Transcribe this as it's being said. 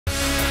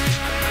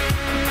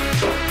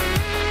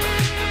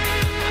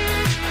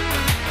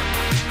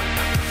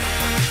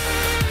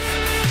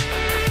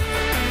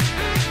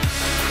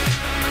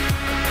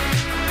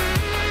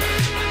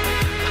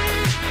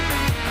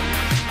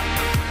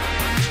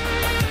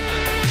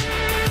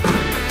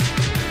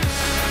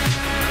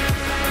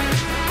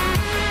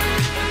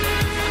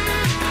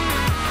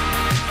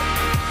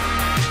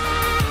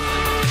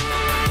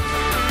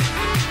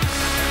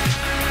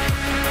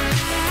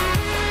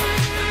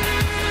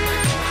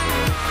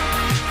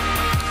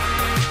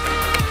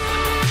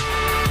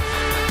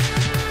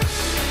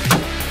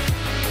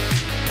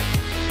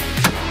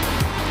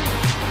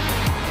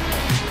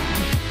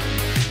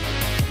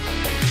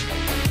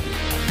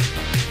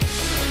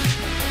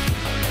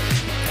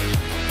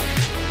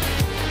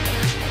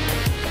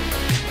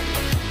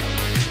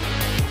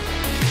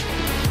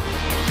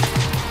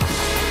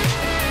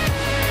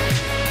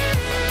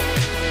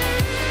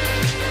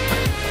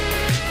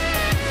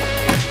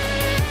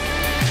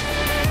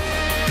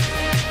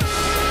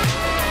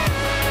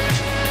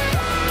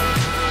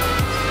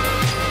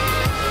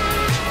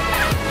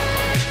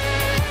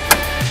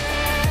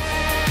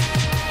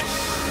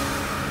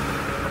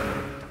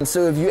And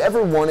so if you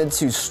ever wanted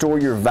to store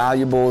your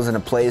valuables in a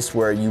place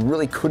where you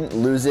really couldn't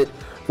lose it,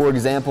 for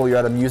example, you're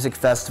at a music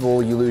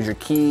festival, you lose your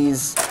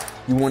keys,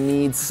 you will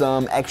need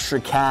some extra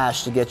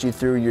cash to get you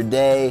through your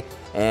day,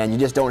 and you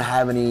just don't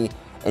have any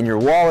in your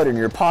wallet or in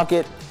your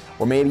pocket,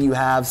 or maybe you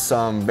have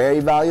some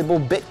very valuable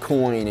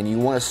Bitcoin and you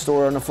want to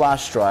store it on a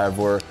flash drive,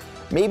 or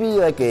maybe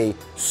like a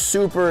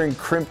super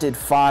encrypted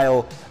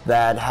file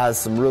that has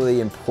some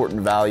really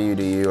important value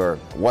to you or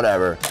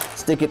whatever.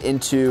 Stick it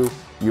into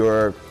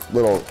your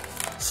little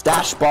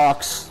stash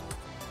box.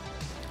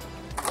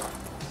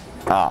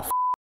 Oh,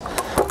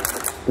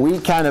 we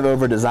kind of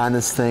over-designed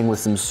this thing with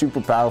some super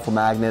powerful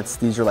magnets.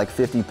 These are like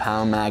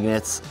 50-pound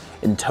magnets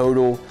in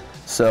total.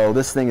 So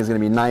this thing is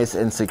going to be nice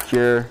and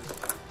secure.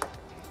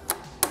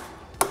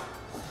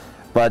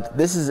 But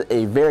this is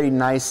a very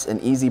nice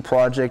and easy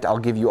project. I'll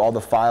give you all the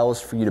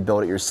files for you to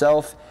build it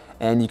yourself,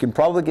 and you can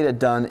probably get it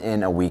done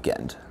in a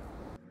weekend.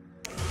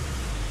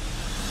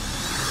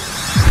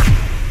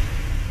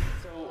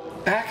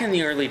 Back in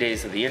the early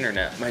days of the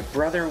internet, my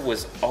brother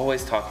was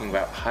always talking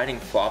about hiding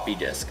floppy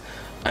disk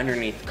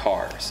underneath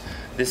cars.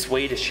 This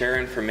way to share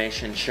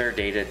information, share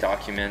data,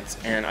 documents,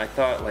 and I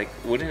thought, like,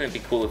 wouldn't it be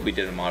cool if we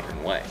did a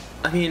modern way?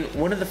 I mean,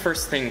 one of the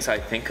first things I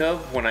think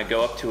of when I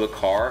go up to a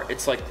car,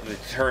 it's like the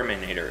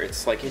Terminator.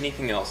 It's like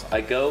anything else. I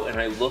go and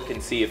I look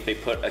and see if they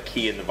put a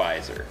key in the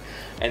visor.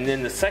 And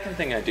then the second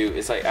thing I do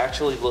is I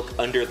actually look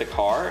under the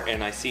car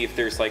and I see if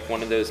there's like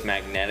one of those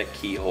magnetic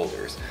key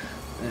holders.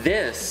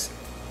 This,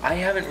 I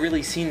haven't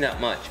really seen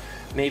that much.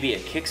 Maybe a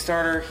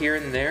Kickstarter here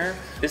and there.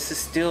 This is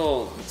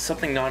still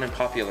something not in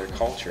popular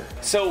culture.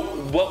 So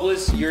what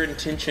was your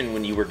intention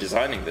when you were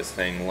designing this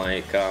thing?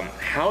 Like,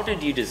 how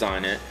did you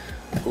design it?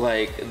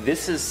 Like,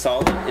 this is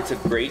solid, it's a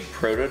great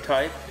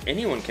prototype.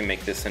 Anyone can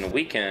make this in a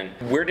weekend.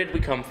 Where did we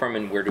come from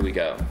and where do we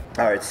go?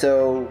 All right,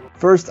 so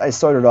first I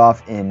started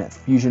off in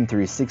Fusion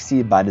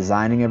 360 by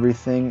designing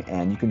everything,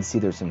 and you can see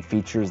there's some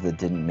features that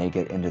didn't make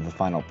it into the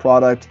final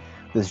product.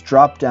 This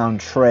drop-down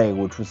tray,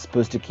 which was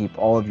supposed to keep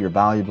all of your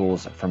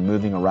valuables from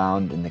moving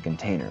around in the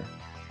container.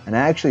 And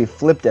I actually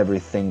flipped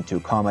everything to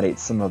accommodate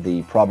some of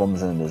the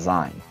problems in the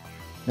design.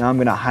 Now I'm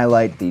going to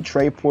highlight the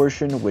tray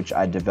portion, which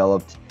I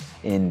developed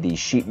in the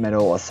sheet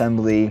metal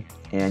assembly,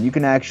 and you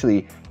can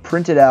actually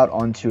print it out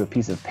onto a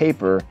piece of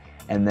paper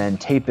and then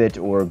tape it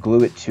or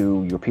glue it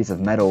to your piece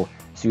of metal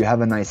so you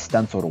have a nice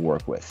stencil to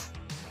work with.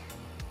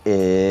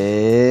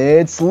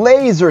 It's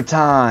laser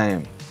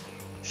time!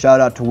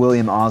 Shout out to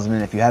William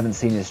Osman. If you haven't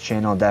seen his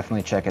channel,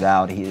 definitely check it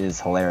out. He is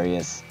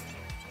hilarious.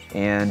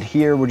 And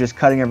here we're just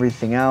cutting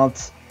everything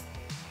out.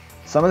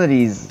 Some of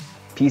these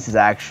pieces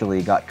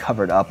actually got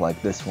covered up,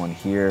 like this one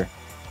here.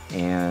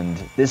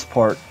 And this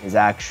part is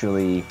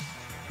actually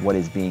what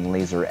is being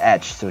laser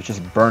etched, so it's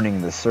just burning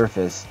the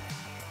surface.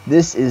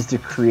 This is to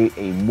create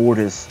a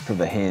mortise for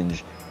the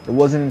hinge. It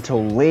wasn't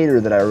until later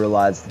that I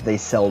realized that they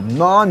sell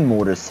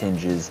non-mortise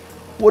hinges.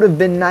 Would have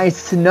been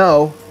nice to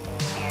know.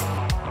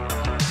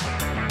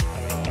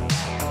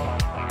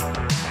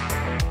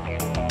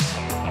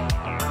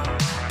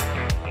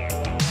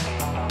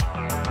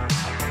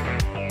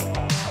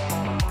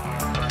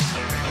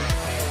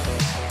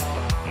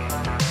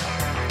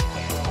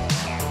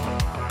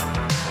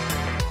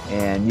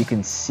 And you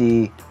can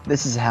see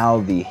this is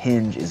how the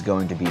hinge is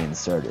going to be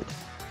inserted.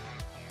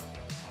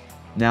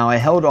 Now I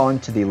held on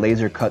to the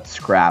laser cut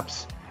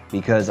scraps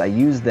because I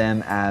used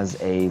them as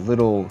a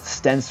little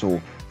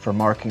stencil for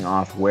marking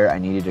off where I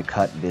needed to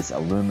cut this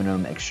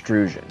aluminum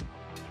extrusion.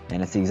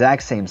 And it's the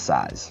exact same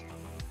size.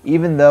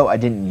 Even though I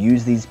didn't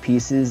use these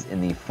pieces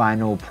in the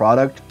final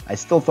product, I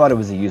still thought it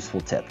was a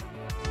useful tip.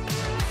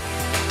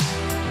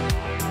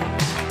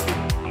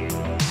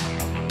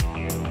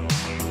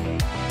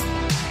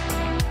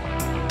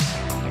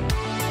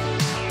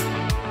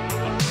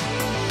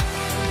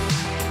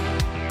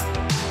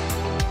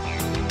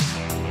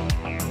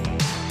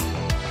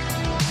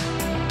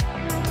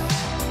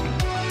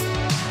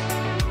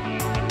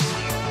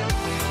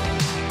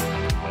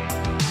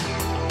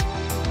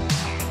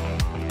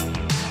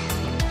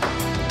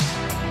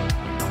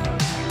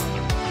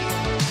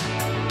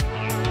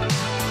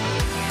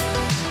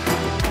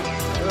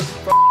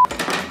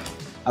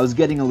 I was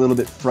getting a little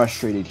bit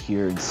frustrated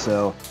here, and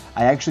so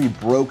I actually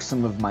broke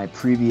some of my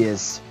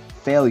previous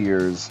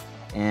failures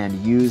and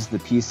used the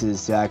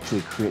pieces to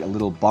actually create a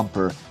little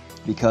bumper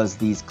because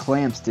these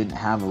clamps didn't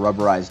have a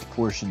rubberized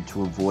portion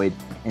to avoid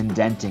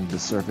indenting the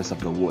surface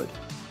of the wood.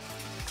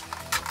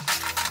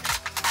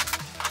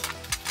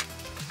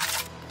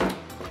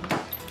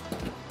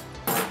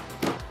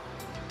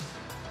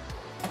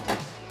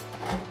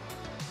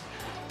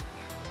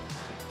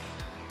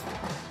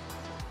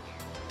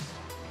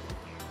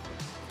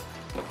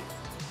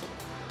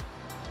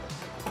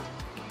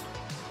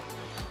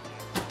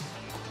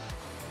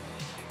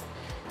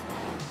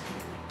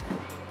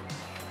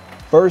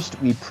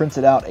 First, we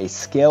printed out a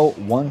scale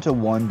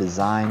 1:1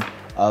 design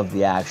of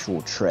the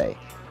actual tray.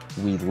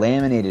 We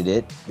laminated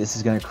it. This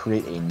is going to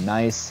create a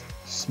nice,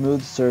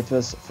 smooth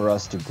surface for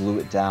us to glue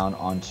it down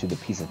onto the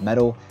piece of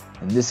metal.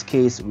 In this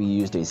case, we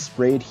used a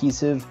spray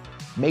adhesive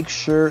make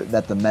sure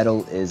that the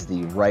metal is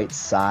the right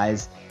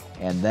size,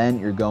 and then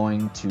you're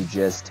going to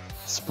just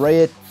spray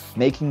it,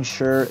 making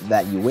sure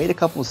that you wait a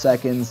couple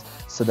seconds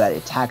so that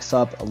it tacks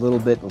up a little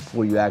bit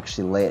before you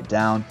actually lay it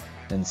down.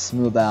 Then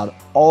smooth out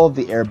all of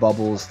the air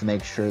bubbles to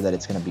make sure that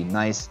it's going to be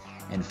nice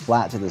and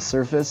flat to the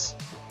surface.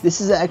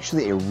 This is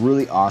actually a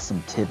really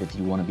awesome tip if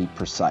you want to be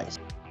precise.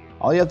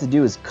 All you have to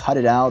do is cut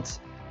it out,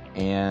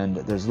 and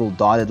there's little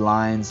dotted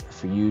lines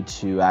for you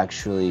to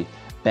actually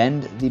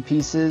bend the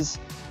pieces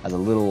as a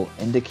little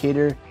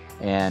indicator,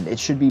 and it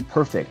should be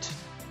perfect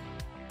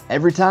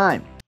every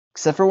time,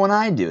 except for when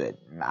I do it.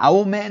 I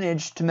will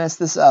manage to mess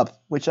this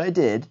up, which I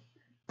did,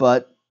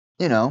 but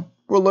you know,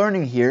 we're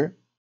learning here.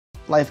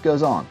 Life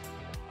goes on.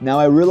 Now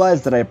I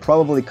realized that I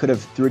probably could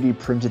have 3D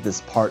printed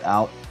this part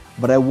out,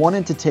 but I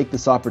wanted to take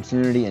this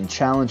opportunity and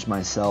challenge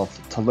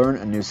myself to learn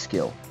a new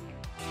skill.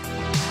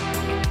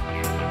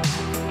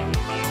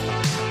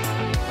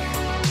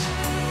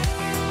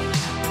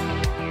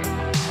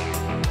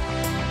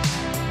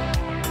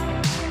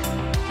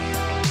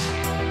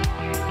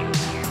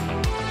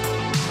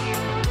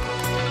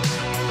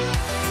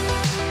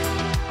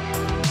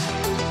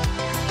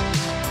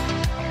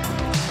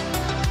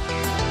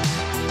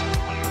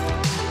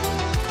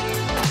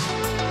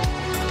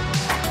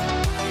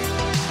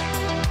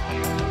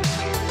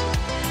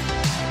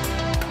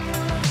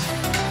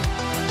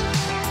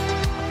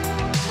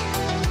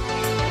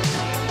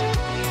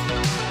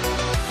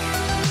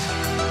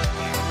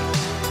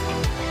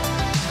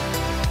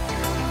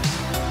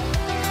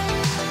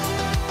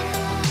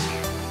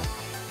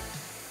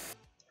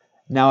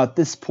 Now at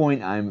this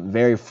point, I'm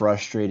very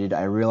frustrated.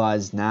 I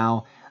realize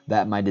now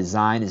that my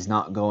design is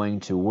not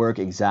going to work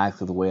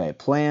exactly the way I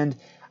planned.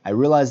 I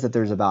realize that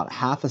there's about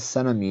 1/2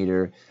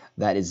 centimeter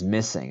that is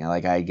missing.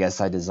 Like, I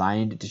guess I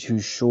designed it too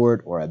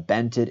short, or I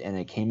bent it and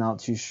it came out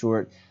too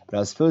short. But I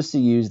was supposed to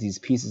use these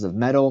pieces of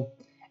metal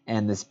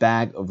and this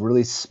bag of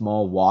really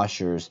small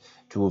washers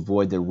to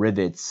avoid the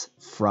rivets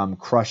from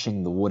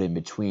crushing the wood in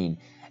between.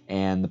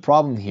 And the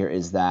problem here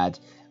is that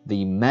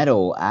the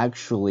metal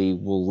actually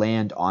will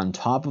land on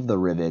top of the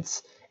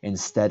rivets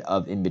instead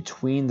of in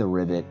between the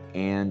rivet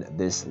and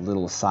this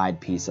little side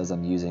piece, as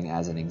I'm using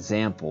as an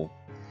example.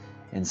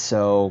 And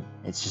so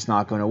it's just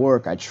not going to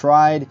work. I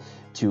tried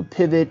to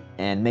pivot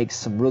and make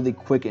some really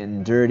quick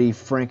and dirty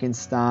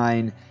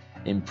Frankenstein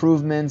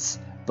improvements,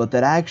 but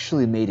that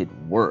actually made it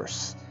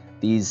worse.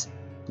 These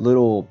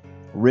little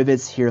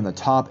rivets here on the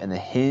top and the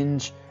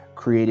hinge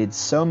created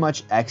so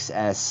much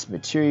excess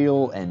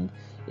material, and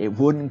it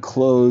wouldn't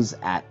close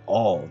at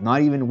all,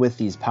 not even with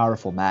these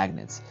powerful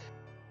magnets.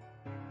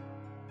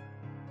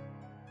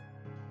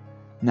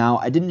 Now,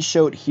 I didn't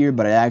show it here,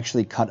 but I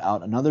actually cut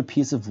out another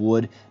piece of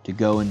wood to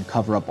go and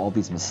cover up all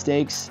these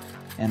mistakes,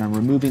 and I'm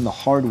removing the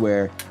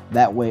hardware.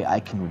 That way I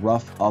can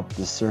rough up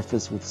the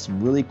surface with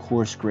some really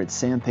coarse grit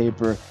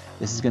sandpaper.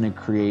 This is going to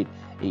create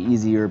an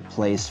easier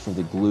place for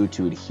the glue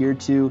to adhere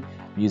to.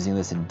 I'm using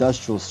this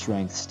industrial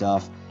strength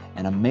stuff,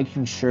 and I'm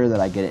making sure that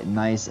I get it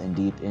nice and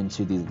deep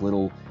into these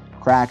little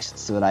cracks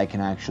so that I can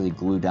actually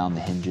glue down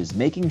the hinges,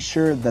 making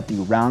sure that the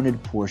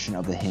rounded portion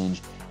of the hinge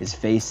is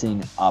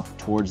facing up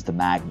towards the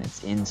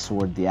magnets, in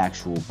toward the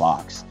actual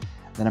box.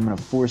 Then I'm going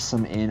to force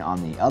some in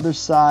on the other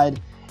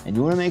side, and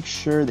you want to make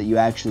sure that you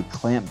actually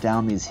clamp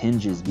down these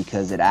hinges,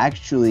 because it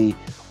actually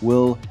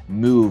will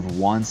move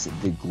once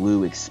the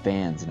glue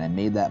expands, and I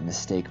made that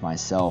mistake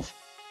myself,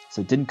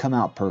 so it didn't come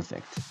out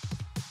perfect.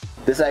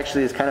 This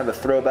actually is kind of a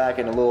throwback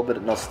and a little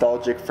bit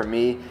nostalgic for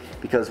me,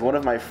 because one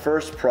of my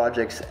first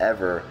projects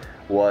ever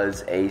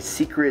was a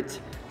secret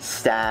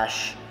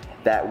stash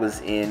that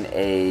was in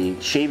a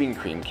shaving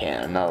cream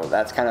can. Now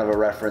that's kind of a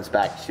reference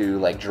back to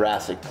like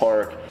Jurassic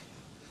Park.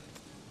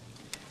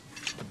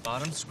 The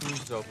bottom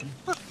screw's open.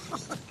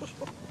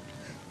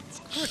 It's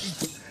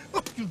great.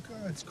 Oh, you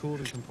God, it's cool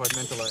to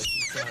compartmentalize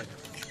inside.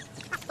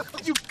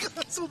 You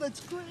God, so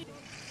that's great.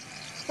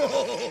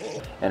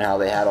 And how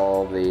they had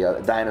all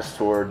the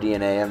dinosaur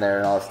DNA in there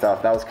and all that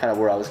stuff. That was kind of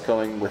where I was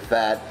going with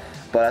that.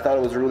 But I thought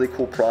it was a really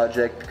cool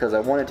project because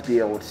I wanted to be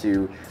able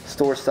to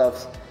store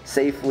stuff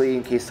safely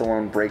in case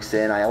someone breaks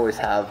in. I always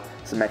have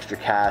some extra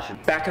cash.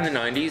 Back in the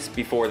 90s,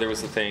 before there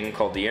was a thing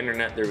called the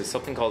internet, there was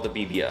something called a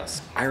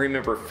BBS. I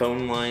remember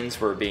phone lines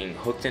were being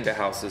hooked into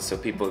houses so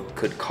people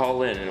could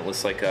call in, and it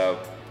was like a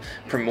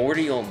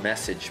primordial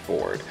message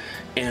board.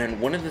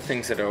 And one of the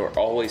things that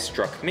always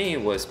struck me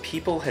was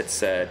people had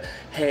said,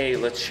 hey,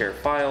 let's share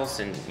files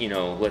and, you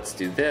know, let's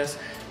do this.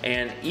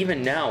 And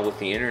even now with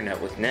the internet,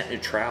 with net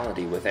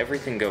neutrality, with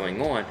everything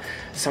going on,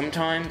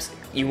 sometimes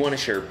you want to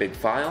share big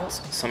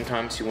files,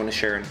 sometimes you want to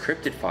share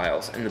encrypted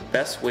files, and the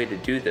best way to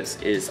do this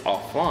is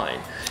offline.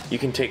 You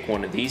can take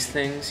one of these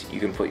things, you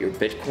can put your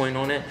Bitcoin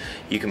on it,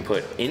 you can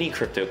put any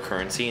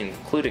cryptocurrency,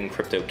 including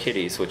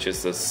CryptoKitties, which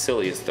is the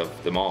silliest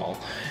of them all,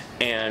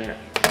 and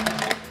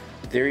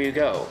there you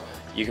go.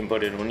 You can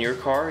put it on your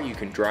car, you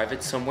can drive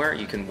it somewhere,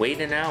 you can wait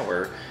an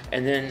hour,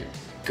 and then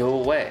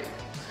go away.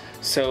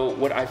 So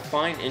what I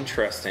find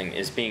interesting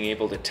is being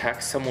able to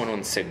text someone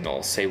on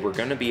Signal, say we're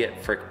going to be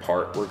at Frick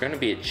Park, we're going to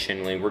be at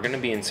Chinley, we're going to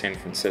be in San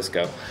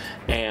Francisco,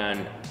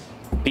 and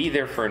be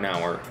there for an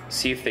hour,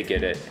 see if they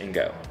get it, and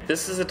go.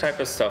 This is the type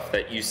of stuff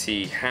that you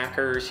see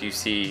hackers, you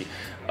see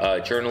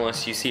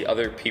journalists, you see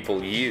other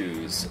people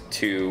use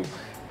to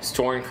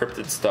store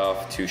encrypted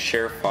stuff, to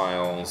share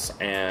files,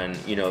 and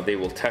they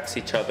will text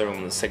each other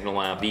on the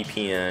Signal app,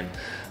 VPN.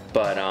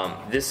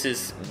 But this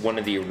is one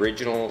of the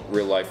original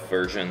real-life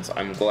versions.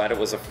 I'm glad it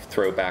was a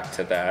throwback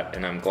to that,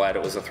 and I'm glad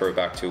it was a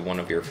throwback to one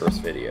of your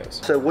first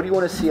videos. So what do you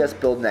want to see us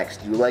build next?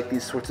 Do you like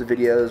these sorts of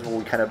videos where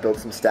we kind of build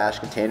some stash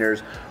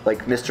containers, like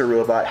Mr.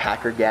 Robot,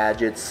 hacker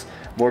gadgets,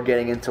 more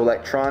getting into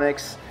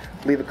electronics?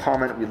 Leave a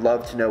comment. We'd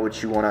love to know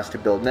what you want us to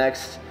build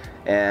next.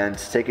 And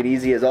take it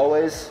easy as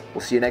always. We'll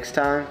see you next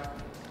time.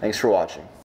 Thanks for watching.